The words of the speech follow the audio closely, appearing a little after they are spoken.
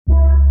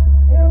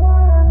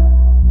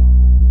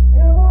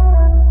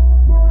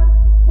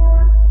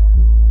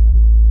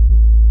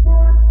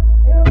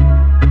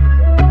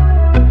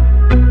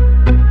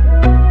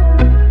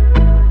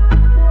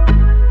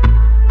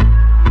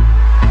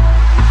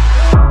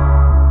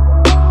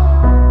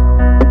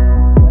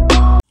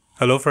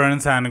Hello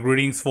friends and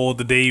greetings for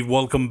the day.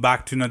 Welcome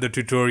back to another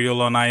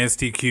tutorial on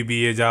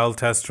ISTQB Agile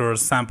Tester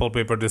sample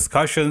paper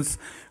discussions.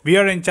 We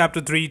are in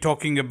chapter 3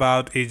 talking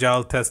about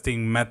agile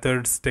testing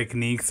methods,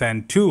 techniques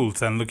and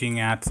tools and looking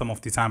at some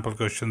of the sample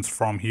questions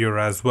from here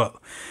as well.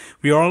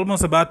 We are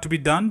almost about to be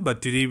done,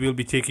 but today we'll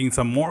be taking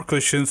some more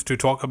questions to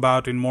talk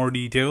about in more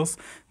details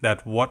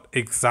that what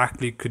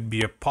exactly could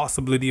be a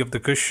possibility of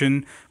the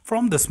question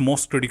from this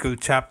most critical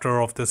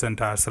chapter of this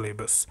entire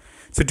syllabus.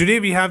 So today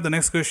we have the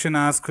next question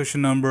as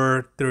question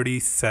number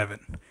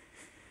 37.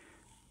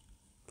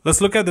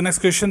 Let's look at the next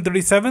question,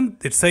 37.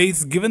 It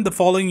says, given the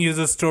following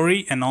user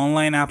story, an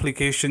online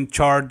application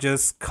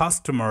charges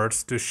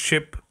customers to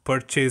ship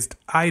purchased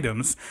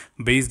items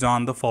based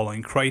on the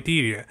following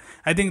criteria.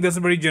 I think that's a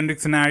very generic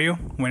scenario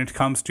when it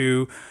comes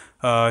to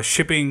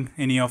shipping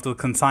any of the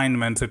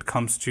consignments. It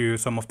comes to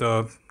some of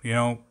the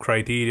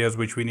criteria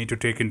which we need to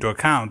take into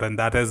account, and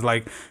that is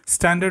like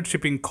standard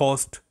shipping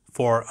cost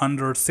for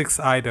under 6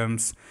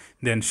 items,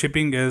 then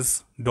shipping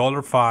is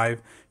 $5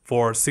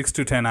 for 6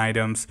 to 10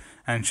 items,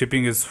 and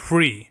shipping is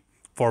free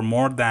for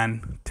more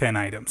than 10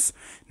 items.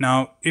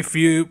 Now, if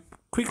you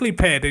quickly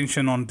pay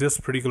attention on this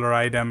particular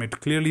item, it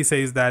clearly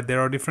says that there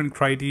are different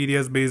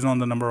criteria based on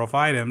the number of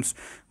items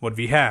what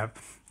we have.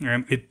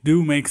 And it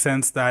do make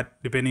sense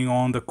that depending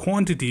on the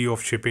quantity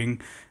of shipping,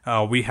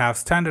 we have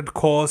standard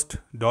cost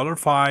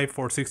 $5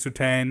 for 6 to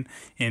 10,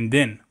 and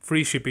then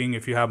free shipping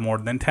if you have more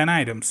than 10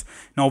 items.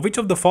 Now, which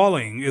of the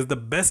following is the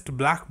best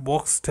black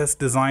box test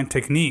design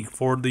technique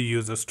for the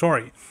user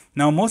story?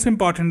 Now, most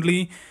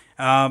importantly,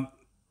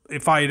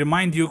 if I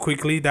remind you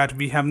quickly that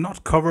we have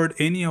not covered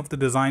any of the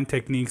design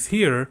techniques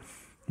here,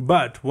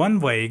 but one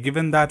way,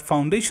 given that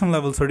foundation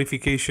level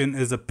certification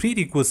is a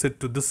prerequisite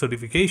to this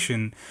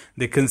certification,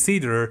 they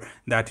consider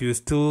that you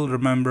still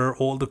remember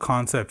all the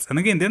concepts. And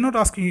again, they're not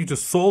asking you to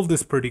solve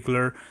this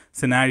particular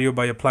scenario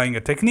by applying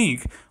a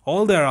technique.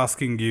 All they're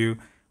asking you,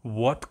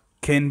 what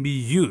can be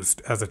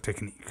used as a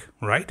technique,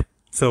 right?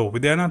 So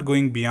they're not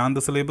going beyond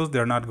the syllabus,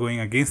 they're not going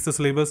against the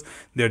syllabus,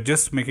 they're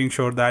just making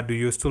sure that do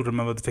you still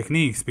remember the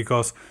techniques,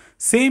 because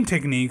same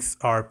techniques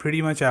are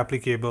pretty much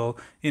applicable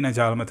in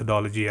agile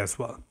methodology as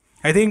well.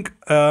 I think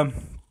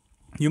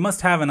you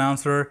must have an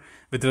answer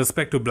with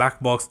respect to black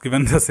box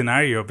given the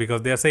scenario,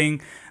 because they are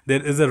saying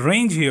there is a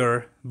range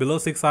here below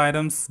 6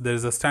 items, there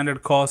is a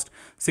standard cost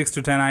 6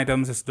 to 10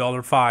 items is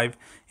 $5,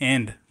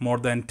 and more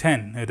than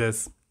 10 it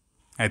is,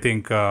 I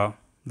think, the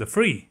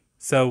free.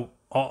 So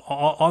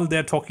all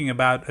they're talking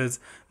about is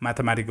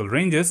mathematical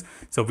ranges.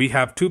 So we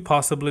have two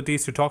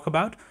possibilities to talk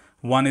about.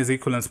 One is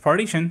equivalence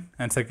partition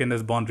and second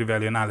is boundary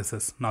value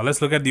analysis. Now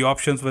let's look at the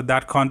options with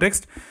that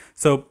context.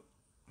 So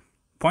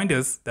point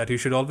is that you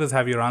should always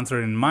have your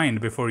answer in mind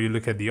before you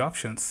look at the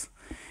options.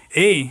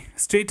 A,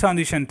 state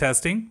transition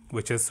testing,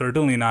 which is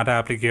certainly not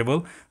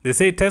applicable. They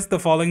say test the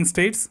following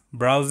states: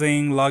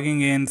 browsing,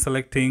 logging in,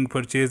 selecting,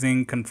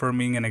 purchasing,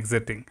 confirming, and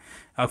exiting.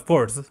 Of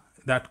course,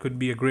 that could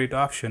be a great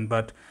option,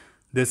 but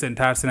this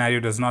entire scenario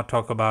does not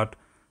talk about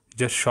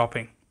just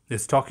shopping.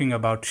 It's talking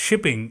about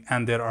shipping,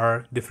 and there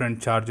are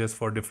different charges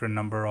for different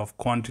number of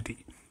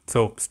quantity.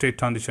 So state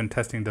transition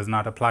testing does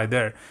not apply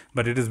there,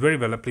 but it is very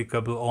well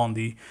applicable on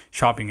the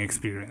shopping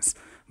experience.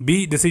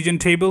 B, decision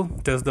table,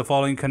 test the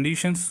following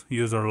conditions: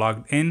 user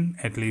logged in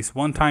at least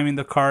one time in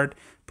the cart,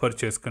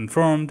 purchase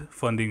confirmed,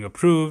 funding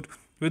approved,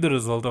 with the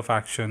result of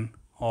action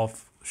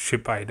of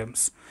ship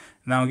items.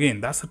 Now again,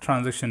 that's a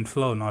transaction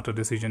flow, not a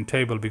decision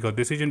table, because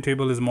decision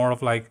table is more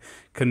of like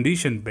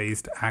condition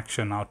based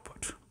action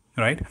output,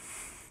 right?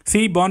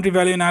 C, boundary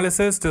value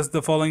analysis, test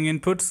the following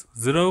inputs: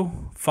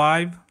 0,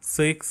 5,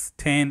 6,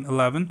 10,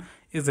 11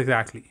 is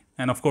exactly,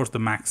 and of course the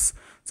max.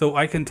 So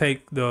I can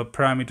take the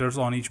parameters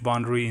on each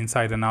boundary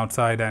inside and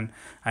outside, and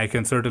I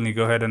can certainly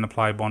go ahead and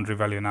apply boundary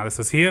value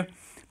analysis here.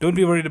 Don't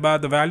be worried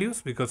about the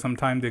values, because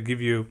sometimes they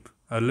give you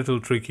a little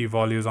tricky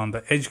values on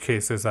the edge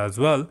cases as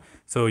well.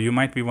 So you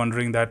might be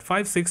wondering that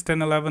 5, 6,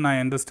 10, 11 I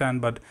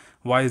understand, but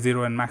why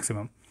 0 and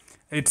maximum?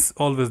 It's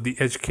always the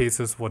edge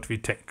cases what we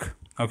take.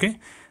 Okay.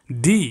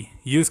 D,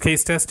 use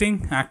case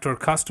testing, actor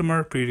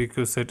customer,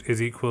 prerequisite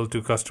is equal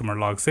to customer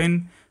logs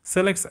in,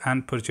 selects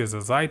and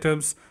purchases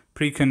items,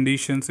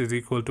 preconditions is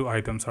equal to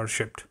items are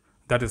shipped.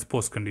 That is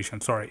post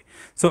condition, sorry.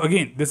 So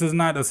again, this is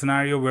not a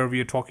scenario where we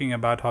are talking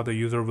about how the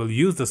user will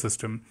use the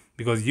system,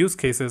 because use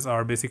cases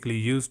are basically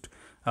used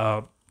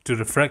to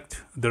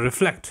reflect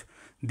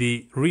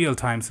the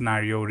real-time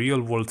scenario,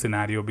 real-world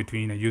scenario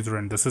between a user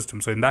and the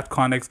system. So in that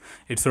context,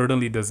 it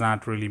certainly does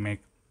not really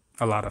make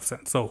a lot of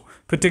sense. So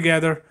put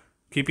together,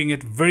 keeping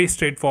it very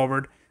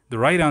straightforward, the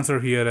right answer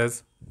here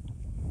is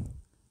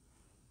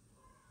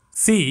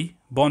C,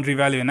 boundary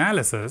value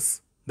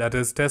analysis. That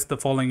is, test the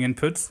following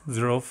inputs: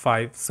 0,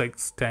 5,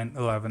 6, 10,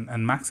 11,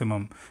 and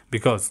maximum,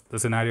 because the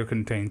scenario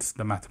contains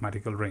the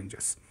mathematical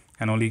ranges.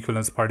 And only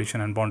equivalence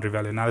partition and boundary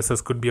value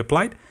analysis could be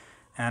applied.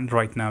 And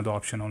right now the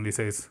option only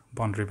says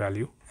boundary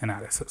value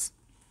analysis.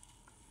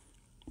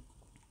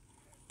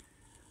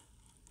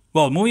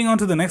 Well, moving on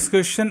to the next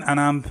question, and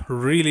I'm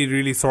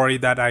really sorry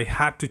that I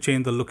had to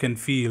change the look and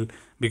feel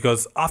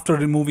because after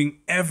removing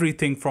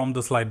everything from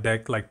the slide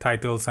deck, like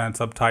titles and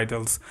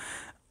subtitles,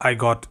 I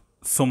got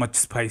so much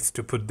space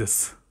to put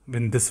this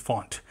in this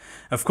font.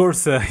 Of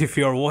course, if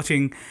you're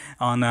watching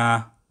on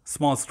a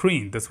small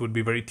screen, this would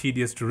be very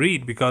tedious to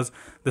read because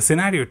the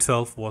scenario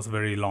itself was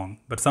very long.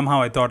 But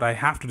somehow I thought I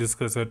have to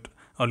discuss it.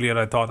 Earlier,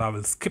 I thought I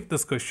will skip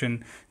this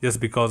question just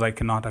because I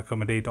cannot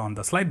accommodate on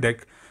the slide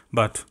deck,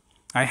 but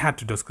I had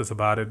to discuss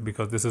about it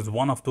because this is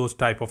one of those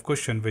type of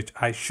questions which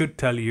I should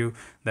tell you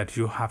that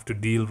you have to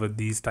deal with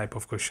these type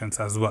of questions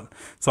as well.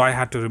 So I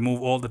had to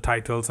remove all the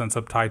titles and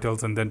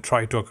subtitles and then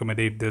try to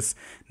accommodate this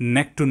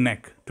neck to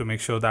neck to make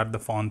sure that the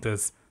font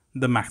is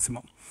the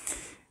maximum.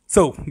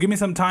 So give me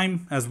some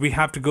time as we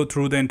have to go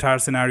through the entire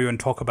scenario and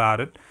talk about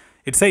it.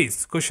 It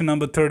says, question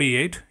number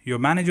 38, your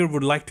manager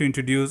would like to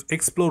introduce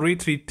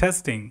exploratory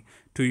testing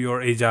to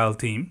your Agile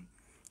team.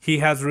 He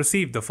has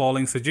received the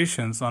following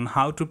suggestions on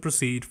how to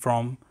proceed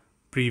from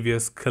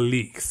previous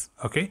colleagues.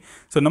 Okay,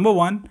 so number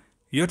one,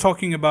 you're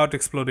talking about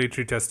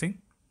exploratory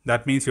testing.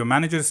 That means your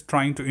manager is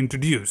trying to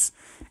introduce,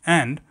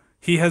 and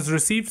he has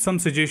received some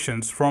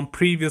suggestions from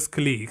previous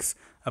colleagues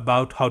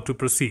about how to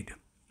proceed,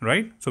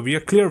 right? So we are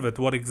clear with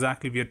what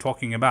exactly we are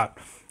talking about.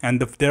 And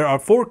there are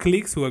 4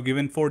 colleagues who have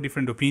given 4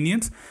 different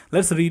opinions.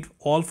 Let's read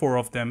all 4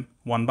 of them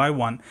one by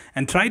one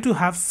and try to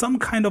have some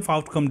kind of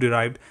outcome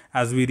derived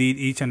as we read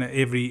each and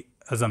every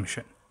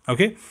assumption.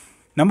 Okay,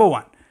 number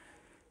 1,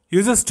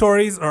 user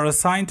stories are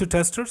assigned to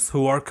testers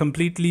who are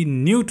completely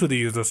new to the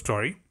user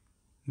story.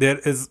 They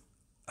are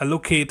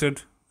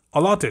allotted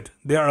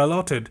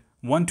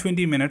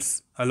 120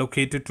 minutes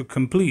allocated to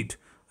complete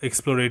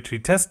exploratory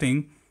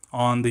testing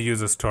on the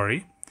user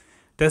story.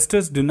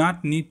 Testers do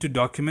not need to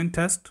document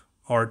test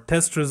or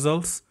test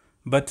results,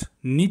 but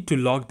need to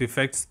log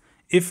defects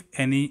if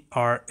any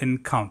are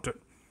encountered.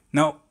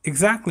 Now,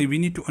 exactly, we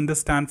need to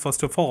understand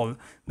first of all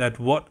that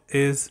what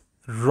is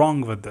wrong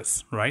with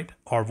this, right?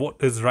 Or what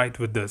is right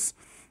with this?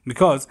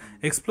 Because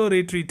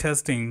exploratory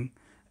testing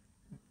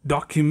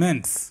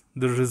documents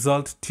the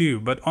result too,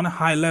 but on a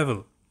high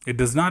level. It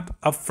does not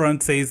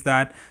upfront says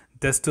that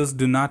testers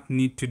do not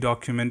need to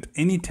document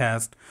any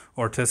test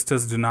or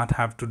testers do not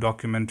have to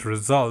document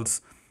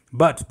results,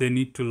 but they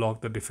need to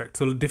log the defect.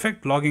 So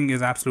defect logging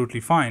is absolutely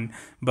fine,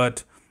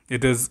 but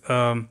it is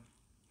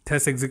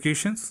test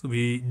executions.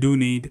 We do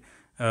need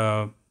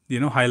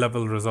high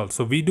level results.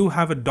 So we do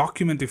have a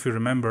document, if you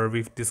remember,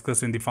 we've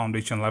discussed in the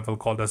foundation level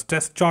called as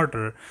test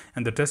charter,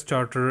 and the test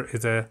charter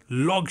is a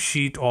log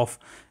sheet of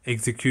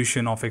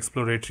execution of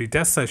exploratory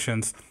test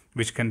sessions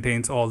which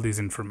contains all these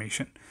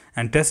information.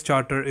 And test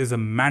charter is a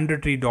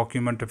mandatory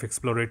document of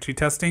exploratory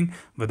testing.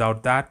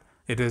 Without that,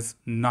 it is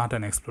not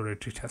an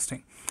exploratory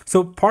testing.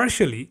 So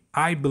partially,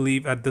 I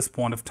believe at this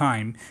point of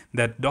time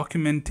that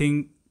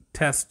documenting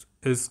test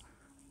is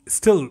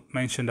still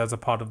mentioned as a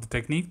part of the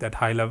technique, that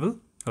high level.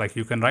 Like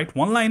you can write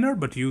one-liner,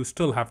 but you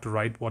still have to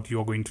write what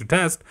you're going to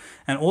test.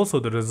 And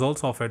also the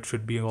results of it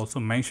should be also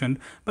mentioned,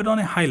 but on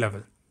a high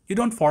level. You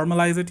don't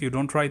formalize it. You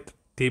don't write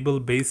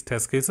table-based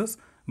test cases,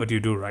 but you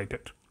do write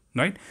it,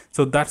 right?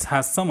 So that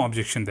has some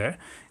objection there.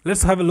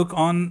 Let's have a look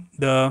on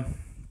the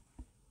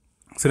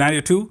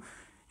scenario 2.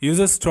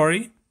 User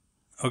story.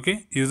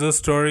 Okay, user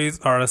stories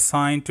are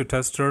assigned to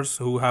testers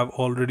who have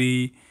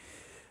already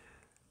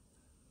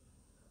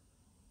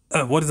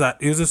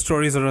User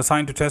stories are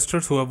assigned to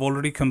testers who have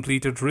already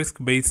completed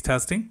risk-based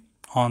testing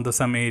on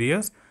some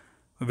areas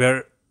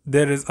where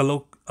there is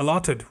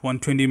allotted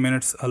 120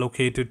 minutes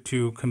allocated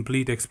to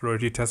complete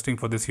exploratory testing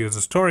for this user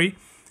story.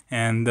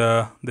 And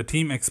the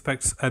team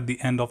expects at the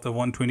end of the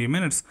 120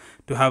 minutes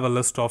to have a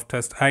list of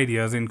test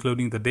ideas,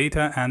 including the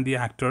data and the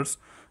actors,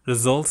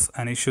 results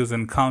and issues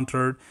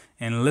encountered,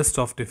 and list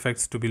of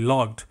defects to be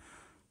logged.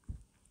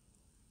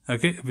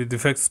 Okay, with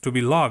defects to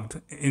be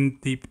logged in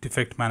the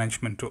defect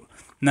management tool.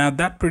 Now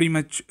that pretty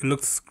much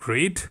looks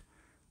great,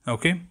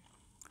 okay,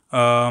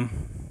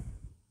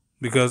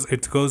 because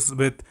it goes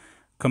with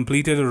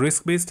completed a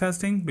risk-based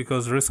testing,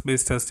 because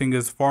risk-based testing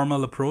is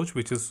formal approach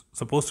which is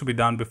supposed to be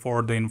done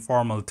before the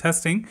informal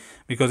testing,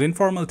 because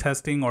informal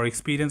testing or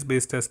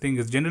experience-based testing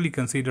is generally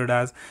considered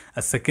as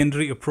a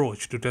secondary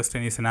approach to test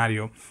any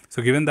scenario.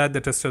 So given that the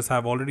testers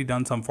have already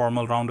done some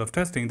formal round of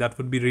testing, that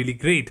would be really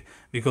great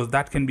because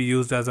that can be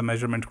used as a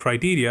measurement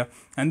criteria.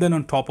 And then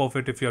on top of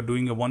it, if you're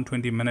doing a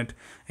 120-minute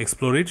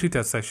exploratory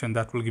test session,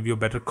 that will give you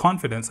better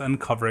confidence and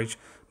coverage,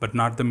 but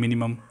not the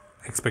minimum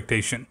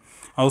expectation.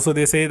 Also,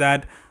 they say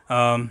that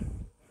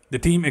the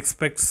team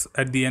expects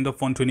at the end of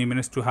 120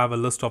 minutes to have a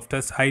list of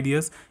test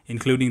ideas,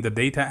 including the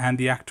data and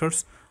the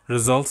actors,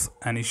 results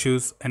and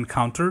issues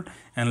encountered,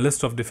 and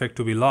list of defect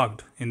to be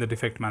logged in the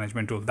defect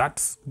management tool.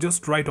 That's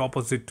just right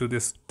opposite to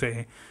this,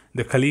 the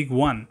colleague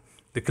one.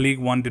 The colleague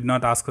one did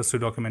not ask us to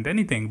document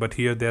anything, but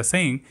here they're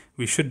saying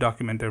we should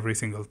document every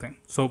single thing.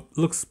 So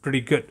looks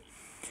pretty good.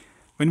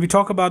 When we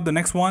talk about the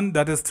next one,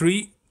 that is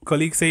 3,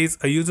 colleague says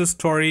a user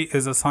story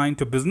is assigned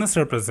to business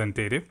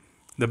representative.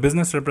 The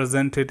business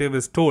representative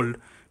is told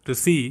to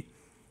see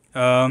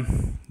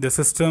the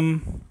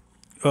system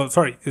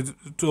is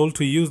told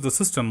to use the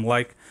system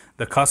like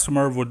the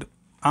customer would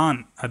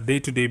on a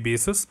day-to-day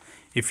basis.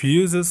 If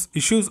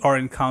issues are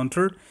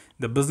encountered,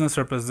 the business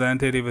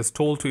representative is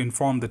told to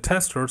inform the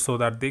tester so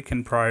that they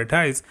can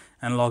prioritize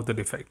and log the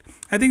defect.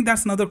 I think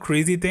that's another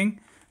crazy thing,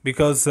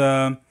 because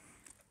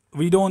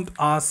we don't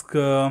ask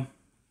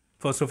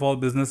first of all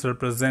business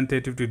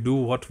representative to do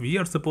what we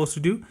are supposed to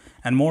do,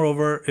 and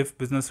moreover, if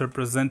business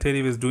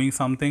representative is doing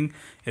something,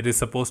 it is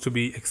supposed to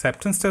be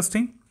acceptance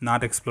testing,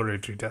 not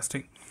exploratory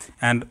testing.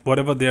 And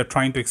whatever they are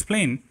trying to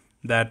explain,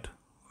 that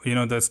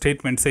the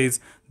statement says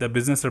the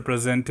business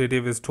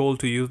representative is told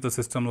to use the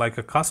system like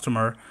a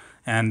customer,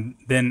 and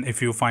then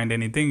if you find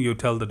anything, you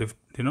tell the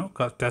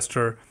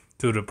tester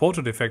to report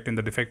a defect in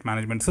the defect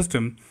management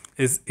system,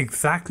 is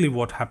exactly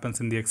what happens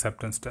in the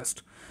acceptance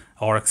test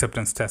or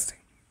acceptance testing.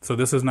 So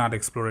this is not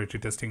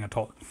exploratory testing at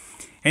all.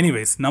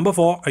 Anyways, number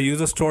 4, a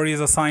user story is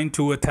assigned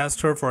to a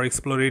tester for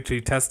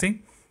exploratory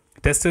testing.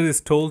 Tester is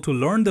told to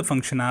learn the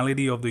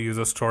functionality of the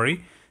user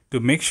story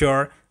to make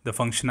sure the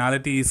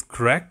functionality is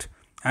correct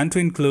and to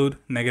include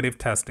negative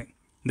testing.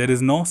 There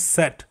is no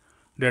set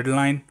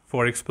deadline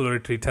for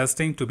exploratory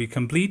testing to be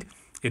complete.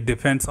 It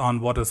depends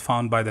on what is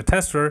found by the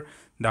tester.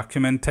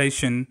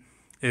 Documentation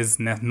is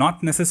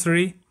not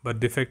necessary, but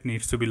defect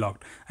needs to be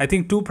logged. I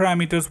think 2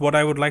 parameters what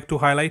I would like to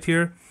highlight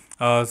here.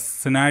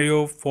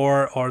 Scenario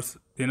 4 or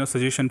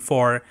suggestion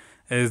 4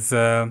 is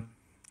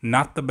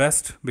not the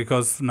best,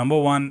 because number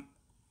 1,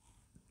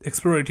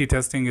 exploratory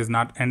testing is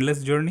not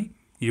endless journey.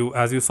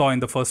 As you saw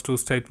in the first 2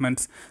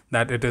 statements,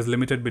 that it is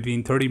limited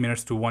between 30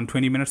 minutes to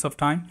 120 minutes of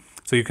time.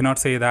 So you cannot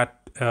say that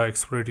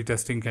exploratory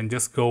testing can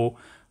just go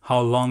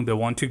how long they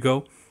want to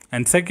go.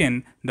 And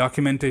second,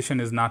 documentation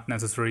is not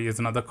necessary is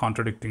another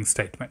contradicting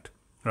statement,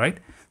 right?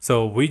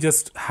 So we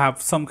just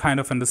have some kind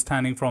of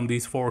understanding from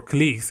these 4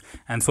 colleagues,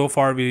 and so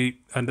far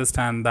we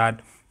understand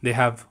that they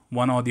have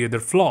one or the other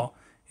flaw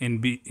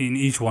in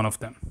each one of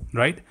them,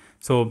 right?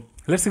 So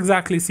let's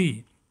exactly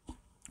see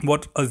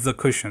what is the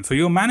question. So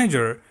your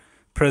manager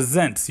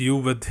presents you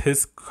with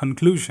his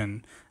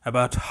conclusion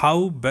about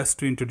how best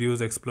to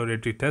introduce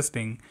exploratory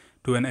testing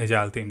to an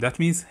agile team. That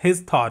means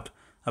his thought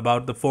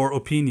about the 4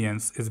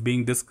 opinions is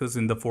being discussed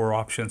in the 4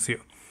 options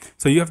here.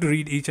 So you have to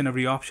read each and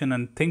every option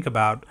and think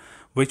about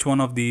which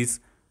one of these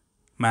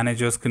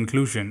manager's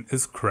conclusion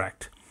is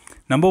correct.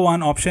 Number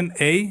 1, option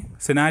A,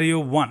 scenario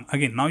 1.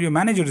 Again, now your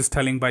manager is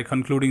telling by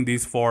concluding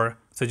these 4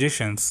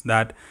 suggestions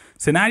that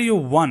scenario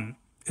 1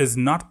 is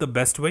not the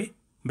best way,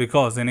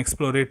 because in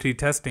exploratory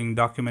testing,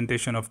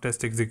 documentation of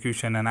test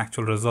execution and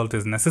actual result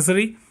is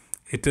necessary.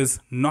 It is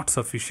not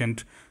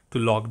sufficient to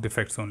log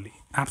defects only.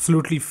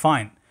 Absolutely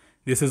fine.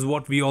 This is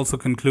what we also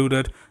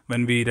concluded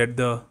when we read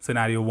the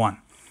scenario 1.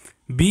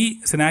 B,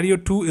 scenario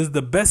 2 is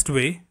the best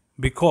way,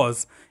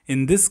 because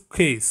in this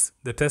case,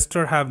 the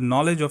tester have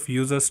knowledge of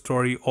user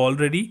story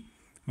already,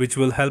 which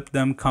will help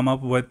them come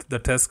up with the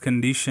test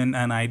condition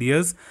and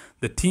ideas.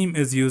 The team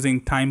is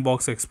using time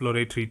box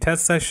exploratory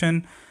test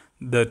session.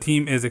 The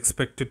team is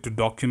expected to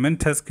document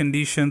test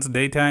conditions,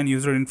 data and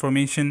user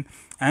information,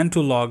 and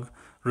to log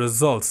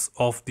results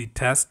of the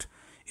test.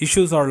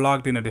 Issues are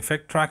logged in a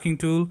defect tracking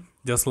tool,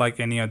 just like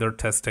any other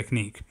test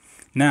technique.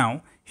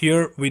 Now,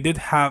 here we did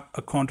have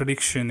a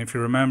contradiction, if you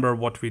remember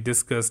what we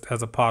discussed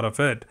as a part of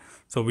it.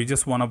 So we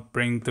just want to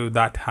bring to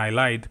that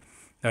highlight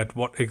that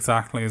what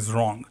exactly is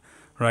wrong,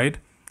 right?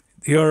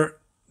 Here,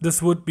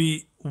 this would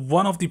be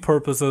one of the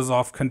purposes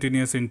of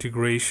continuous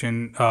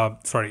integration,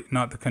 not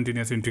the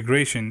continuous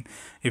integration.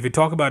 If we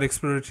talk about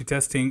exploratory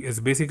testing, is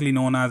basically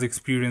known as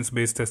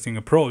experience-based testing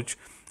approach,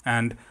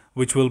 and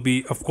which will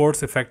be, of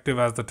course, effective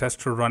as the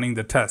tester running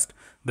the test.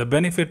 The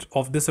benefit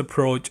of this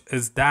approach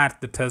is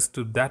that the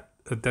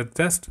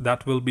test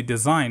that will be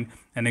designed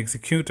and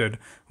executed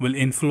will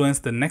influence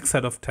the next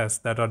set of tests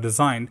that are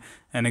designed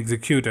and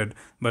executed.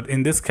 But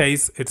in this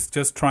case, it's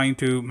just trying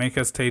to make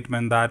a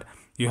statement that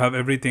you have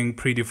everything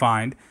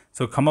predefined.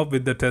 So come up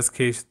with the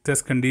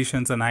test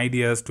conditions and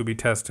ideas to be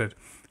tested.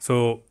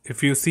 So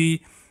if you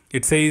see,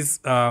 it says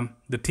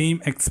the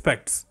team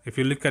expects, if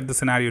you look at the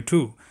scenario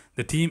 2,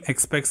 the team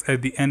expects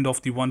at the end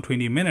of the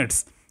 120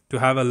 minutes to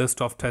have a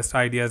list of test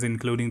ideas,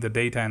 including the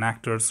data and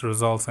actors,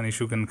 results, and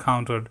issue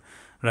encountered,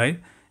 right?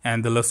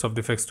 And the list of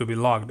defects to be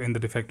logged in the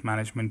defect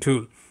management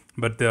tool.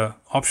 But the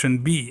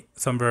option B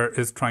somewhere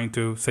is trying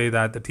to say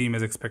that the team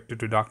is expected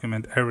to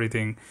document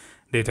everything,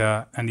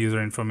 data and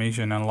user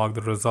information, and log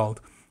the result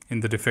in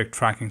the defect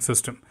tracking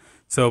system.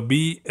 So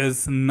B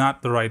is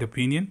not the right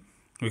opinion,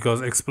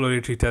 because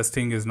exploratory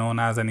testing is known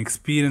as an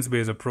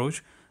experience-based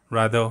approach,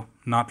 rather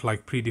not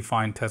like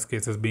predefined test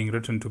cases being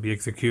written to be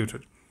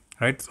executed,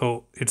 right?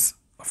 So it's,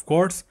 of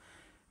course,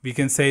 we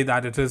can say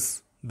that it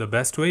is the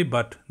best way,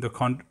 but the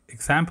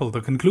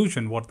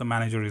conclusion, what the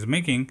manager is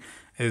making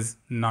is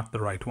not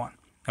the right one.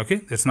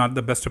 Okay, it's not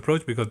the best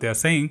approach, because they are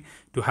saying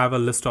to have a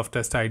list of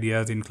test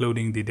ideas,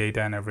 including the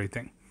data and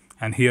everything.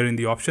 And here in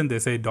the option, they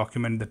say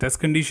document the test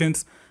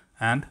conditions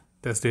and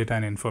test data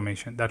and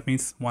information. That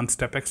means one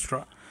step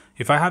extra.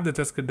 If I have the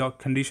test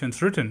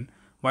conditions written,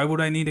 why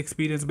would I need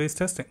experience-based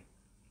testing?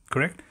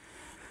 Correct?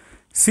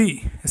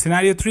 C.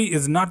 Scenario 3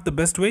 is not the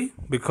best way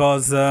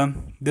because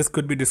this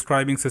could be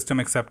describing system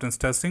acceptance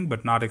testing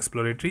but not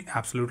exploratory.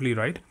 Absolutely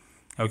right.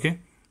 Okay,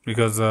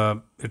 because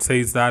it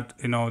says that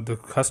the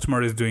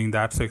customer is doing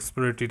that. So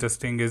exploratory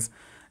testing is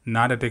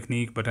not a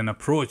technique but an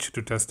approach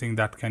to testing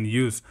that can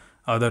use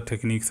other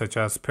techniques such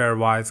as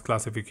pairwise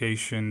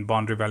classification,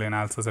 boundary value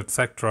analysis,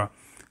 etc.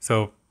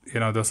 So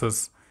this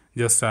is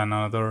just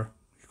another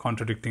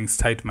contradicting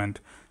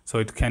statement. So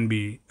it can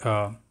be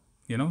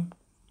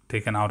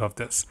taken out of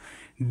this.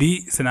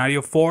 D.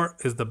 Scenario 4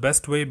 is the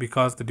best way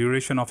because the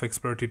duration of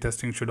exploratory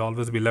testing should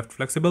always be left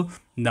flexible.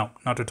 No,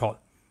 not at all.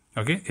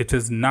 Okay, it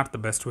is not the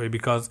best way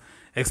because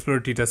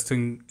exploratory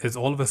testing is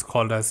always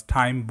called as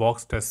time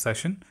box test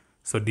session.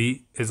 So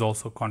D is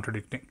also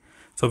contradicting.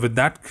 So with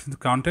that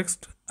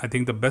context, I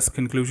think the best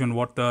conclusion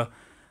what the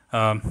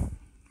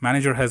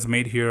manager has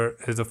made here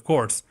is, of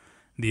course,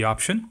 the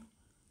option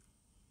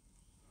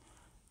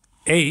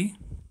A.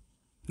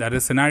 That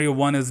is, scenario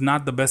 1 is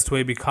not the best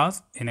way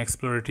because in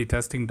exploratory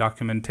testing,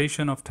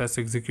 documentation of test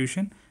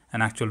execution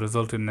and actual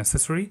result is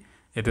necessary.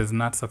 It is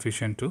not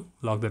sufficient to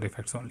log the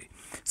defects only.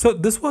 So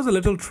this was a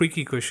little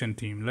tricky question,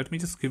 team. Let me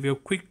just give you a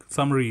quick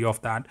summary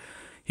of that.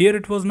 Here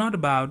it was not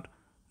about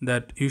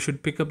that you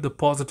should pick up the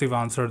positive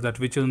answer that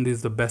which one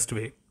is the best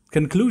way.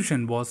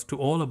 Conclusion was to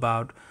all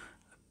about,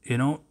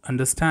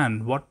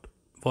 understand what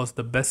was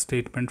the best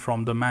statement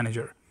from the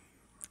manager.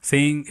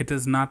 Saying it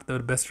is not the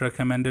best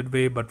recommended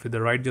way but with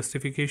the right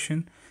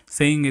justification.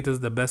 Saying it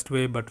is the best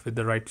way but with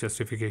the right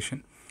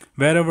justification.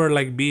 Wherever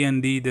like B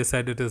and D they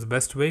said it is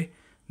best way,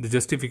 the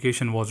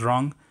justification was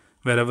wrong.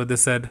 Wherever they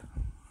said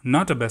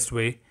not a best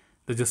way,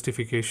 the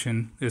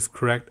justification is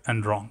correct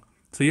and wrong.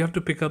 So you have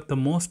to pick up the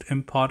most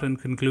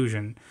important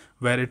conclusion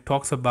where it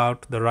talks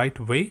about the right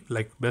way,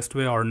 like best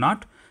way or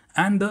not,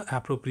 and the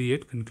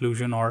appropriate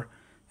conclusion or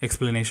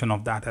explanation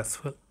of that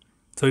as well.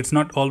 So it's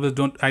not always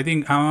I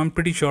think I'm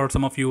pretty sure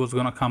some of you was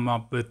going to come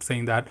up with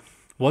saying that,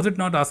 was it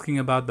not asking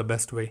about the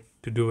best way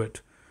to do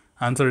it?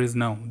 Answer is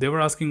no. They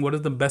were asking what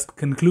is the best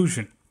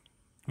conclusion,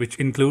 which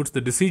includes the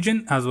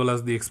decision as well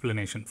as the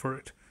explanation for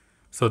it.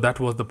 So that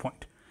was the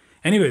point.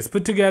 Anyways,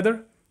 put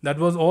together, that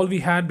was all we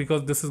had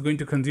because this is going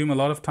to consume a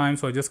lot of time.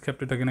 So I just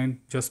kept it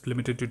again, just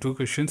limited to 2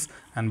 questions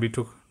and we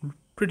took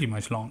pretty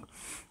much long.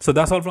 So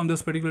that's all from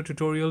this particular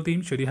tutorial,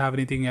 team. Should you have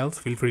anything else,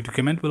 feel free to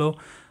comment below.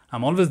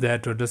 I'm always there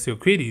to address your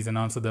queries and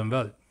answer them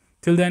well.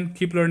 Till then,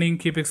 keep learning,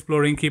 keep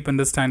exploring, keep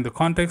understanding the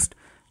context.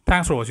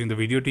 Thanks for watching the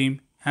video,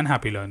 team, and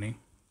happy learning.